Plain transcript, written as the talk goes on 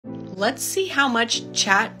Let's see how much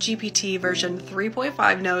ChatGPT version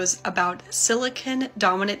 3.5 knows about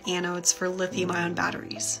silicon-dominant anodes for lithium-ion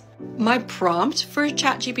batteries. My prompt for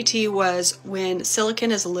ChatGPT was, when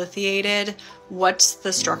silicon is lithiated, what's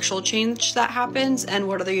the structural change that happens and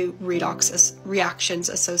what are the reactions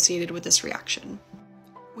associated with this reaction?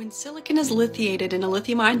 When silicon is lithiated in a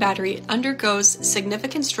lithium-ion battery, it undergoes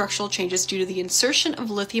significant structural changes due to the insertion of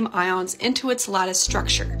lithium ions into its lattice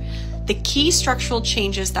structure. The key structural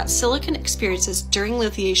changes that silicon experiences during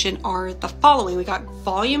lithiation are the following. We got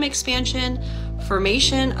volume expansion,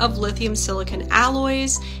 formation of lithium silicon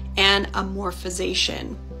alloys, and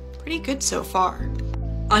amorphization. Pretty good so far.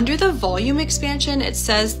 Under the volume expansion, it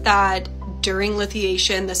says that during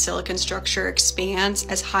lithiation, the silicon structure expands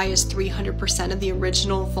as high as 300% of the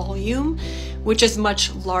original volume, which is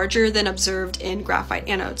much larger than observed in graphite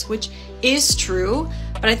anodes, which is true,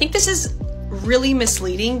 but I think this is really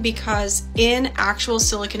misleading because in actual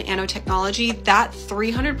silicon anode technology, that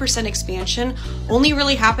 300% expansion only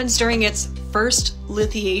really happens during its first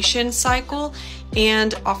lithiation cycle,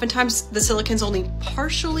 and oftentimes the silicon's only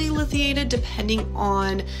partially lithiated depending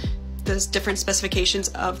on those different specifications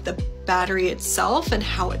of the battery itself and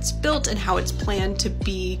how it's built and how it's planned to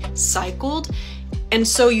be cycled. And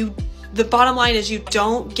so the bottom line is you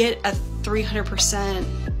don't get a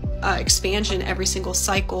 300% expansion every single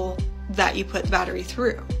cycle that you put the battery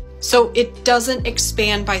through. So it doesn't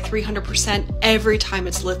expand by 300% every time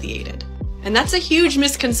it's lithiated. And that's a huge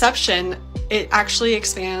misconception. It actually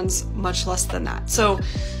expands much less than that. So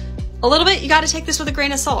a little bit, you got to take this with a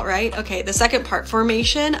grain of salt, right? Okay, the second part,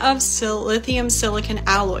 formation of lithium silicon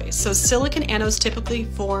alloys. So silicon anodes typically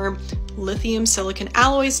form lithium silicon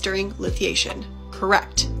alloys during lithiation.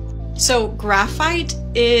 Correct. So graphite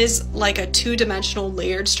is like a two-dimensional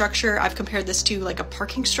layered structure. I've compared this to like a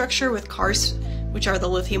parking structure with cars, which are the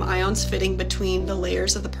lithium ions fitting between the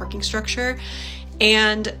layers of the parking structure.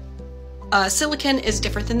 And silicon is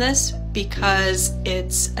different than this because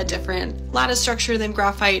it's a different lattice structure than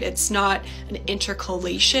graphite. It's not an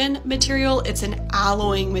intercalation material, it's an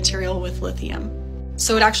alloying material with lithium.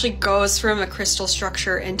 So it actually goes from a crystal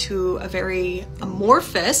structure into a very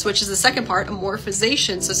amorphous, which is the second part,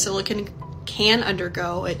 amorphization. So silicon can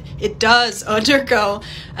undergo, it does undergo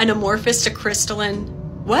an amorphous to crystalline,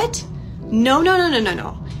 what? No.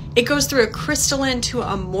 It goes through a crystalline to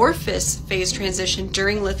amorphous phase transition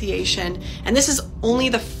during lithiation, and this is only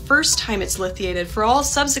the first time it's lithiated. For all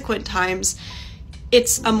subsequent times,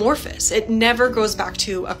 it's amorphous. It never goes back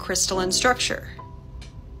to a crystalline structure.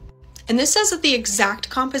 And this says that the exact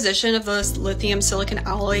composition of the lithium silicon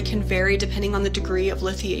alloy can vary depending on the degree of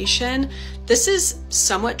lithiation. This is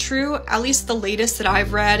somewhat true, at least the latest that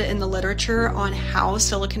I've read in the literature on how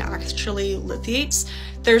silicon actually lithiates.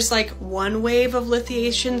 There's like one wave of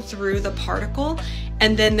lithiation through the particle,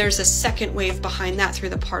 and then there's a second wave behind that through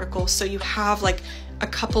the particle. So you have like a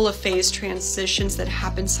couple of phase transitions that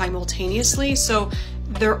happen simultaneously. So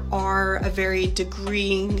there are a varying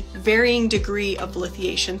degree of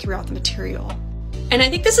lithiation throughout the material. And I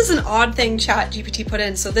think this is an odd thing ChatGPT put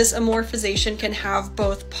in. So this amorphization can have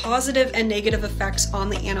both positive and negative effects on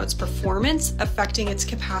the anode's performance, affecting its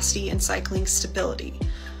capacity and cycling stability.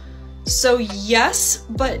 So yes,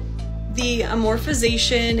 but the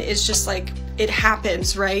amorphization is just like, it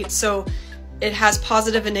happens, right? So it has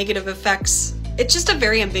positive and negative effects. It's just a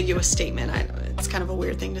very ambiguous statement. I know it's kind of a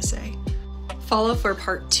weird thing to say. Follow for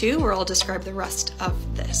part 2 where I'll describe the rest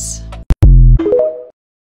of this.